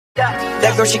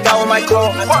That girl, she got on my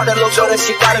clothes. That little girl that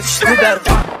she got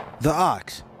it. The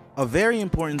aux. A very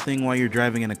important thing while you're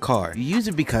driving in a car. You use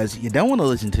it because you don't want to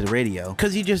listen to the radio,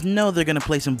 because you just know they're gonna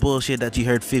play some bullshit that you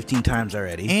heard 15 times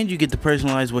already, and you get to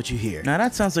personalize what you hear. Now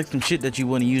that sounds like some shit that you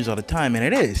want to use all the time, and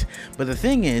it is, but the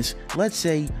thing is, let's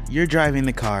say you're driving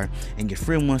the car and your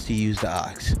friend wants to use the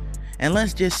aux, and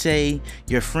let's just say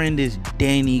your friend is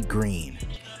Danny Green.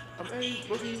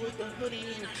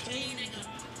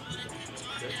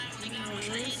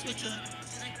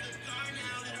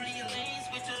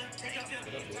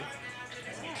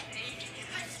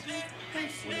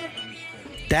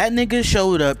 That nigga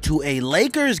showed up to a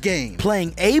Lakers game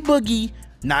playing A Boogie,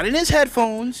 not in his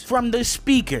headphones, from the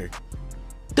speaker.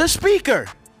 The speaker!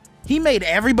 He made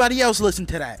everybody else listen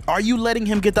to that. Are you letting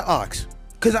him get the aux?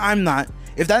 Cause I'm not.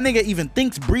 If that nigga even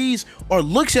thinks, breathes, or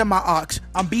looks at my aux,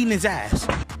 I'm beating his ass.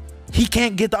 He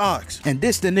can't get the aux. And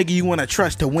this the nigga you wanna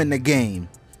trust to win the game.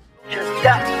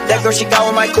 That girl, she got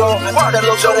on my clothes. That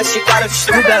little girl that she got it.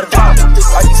 You better pop.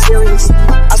 Are you serious?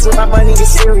 I swear my money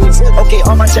is serious. Okay,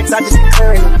 all my checks I just be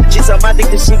clearing. She's on my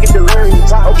dick that she get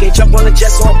delirious. Okay, jump on the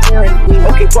jet so I'm clearing.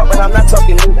 Okay, fuck, but I'm not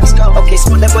talking new. Let's go. Okay,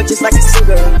 smoke that boy just like a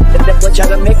cigarette. If that boy try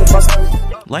to make a bust.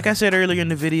 Like I said earlier in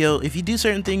the video, if you do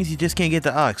certain things, you just can't get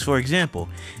the aux. For example,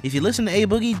 if you listen to A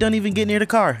Boogie, don't even get near the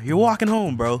car. You're walking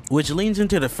home, bro. Which leads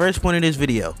into the first point of this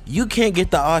video. You can't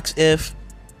get the aux if...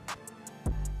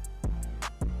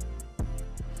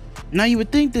 Now you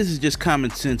would think this is just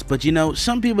common sense, but you know,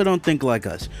 some people don't think like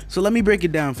us. So let me break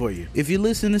it down for you. If you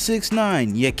listen to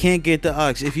 6ix9ine, you can't get the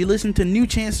aux. If you listen to New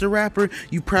Chance the Rapper,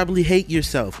 you probably hate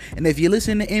yourself. And if you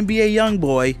listen to NBA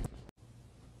Youngboy,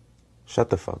 shut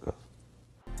the fuck up.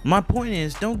 My point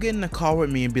is, don't get in the car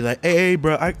with me and be like, hey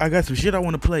bro, I got some shit I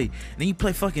want to play. And then you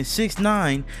play fucking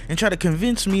 6ix9ine and try to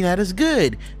convince me that it's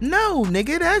good. No,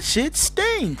 nigga, that shit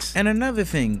stinks. And another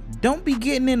thing, don't be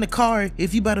getting in the car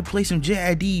if you about to play some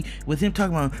JID with him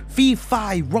talking about Fee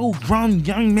Fi, Road Run,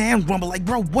 Young Man Rumble. Like,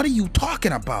 bro, what are you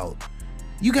talking about?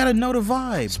 You gotta know the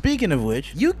vibe. Speaking of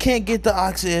which, you can't get the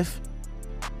aux if...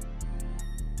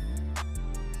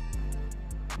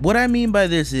 What I mean by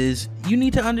this is, you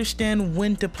need to understand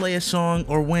when to play a song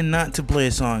or when not to play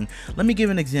a song. Let me give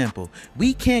an example.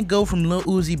 We can't go from Lil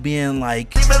Uzi being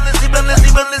like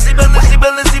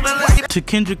to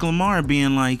Kendrick Lamar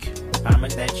being like,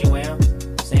 promise that you will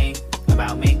sing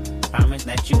about me. Promise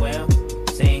that you will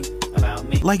sing about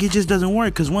me. Like, it just doesn't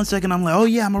work, because one second I'm like, oh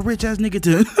yeah, I'm a rich ass nigga,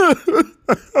 to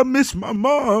I miss my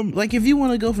mom. Like, if you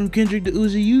want to go from Kendrick to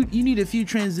Uzi, you need a few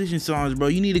transition songs, bro.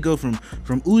 You need to go from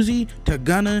Uzi to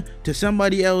Gunna to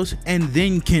somebody else and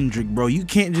then Kendrick, bro. You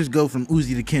can't just go from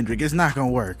Uzi to Kendrick. It's not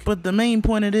gonna work. But the main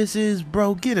point of this is,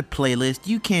 bro, get a playlist.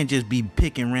 You can't just be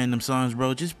picking random songs,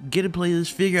 bro. Just get a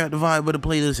playlist, figure out the vibe of the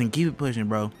playlist, and keep it pushing,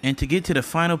 bro. And to get to the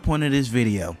final point of this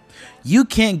video, you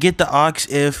can't get the aux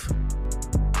if...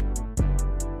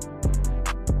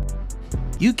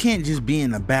 You can't just be in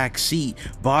the back seat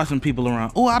bossing people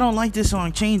around. Oh, I don't like this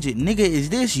song, change it. Nigga, is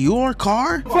this your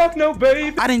car? Fuck no,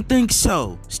 babe. I didn't think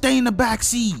so. Stay in the back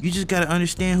seat. You just gotta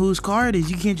understand whose car it is.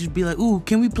 You can't just be like, ooh,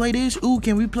 can we play this? Ooh,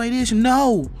 can we play this?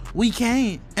 No, we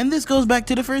can't. And this goes back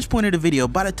to the first point of the video.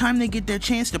 By the time they get their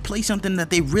chance to play something that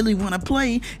they really want to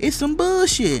play, it's some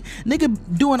bullshit. Nigga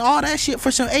doing all that shit for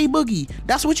some A Boogie.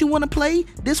 That's what you want to play?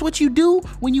 This what you do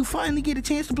when you finally get a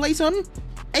chance to play something?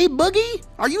 A Boogie?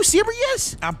 Are you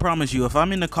serious? I promise you, if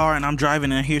I'm in the car and I'm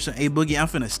driving and I hear some A Boogie, I'm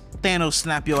finna Thanos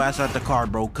snap your ass out the car,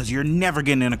 bro, because you're never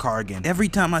getting in the car again. Every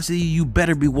time I see you, you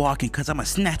better be walking, because I'm gonna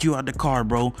snatch you out the car,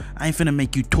 bro. I ain't finna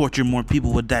make you torture more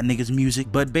people with that nigga's music.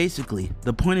 But basically,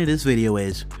 the point of this video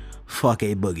is, fuck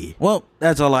A Boogie. Well,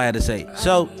 that's all I had to say.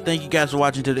 So, thank you guys for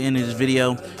watching to the end of this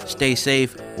video. Stay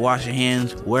safe, wash your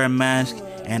hands, wear a mask,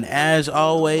 and as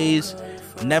always,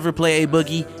 never play A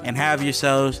Boogie, and have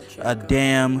yourselves a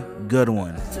damn good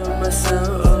one.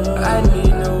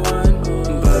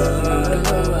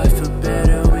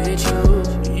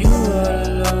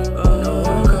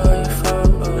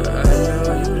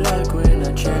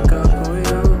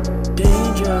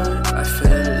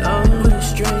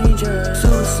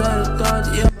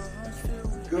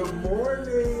 Good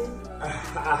morning.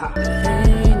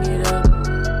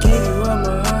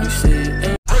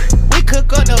 We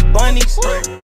cook up the bunnies.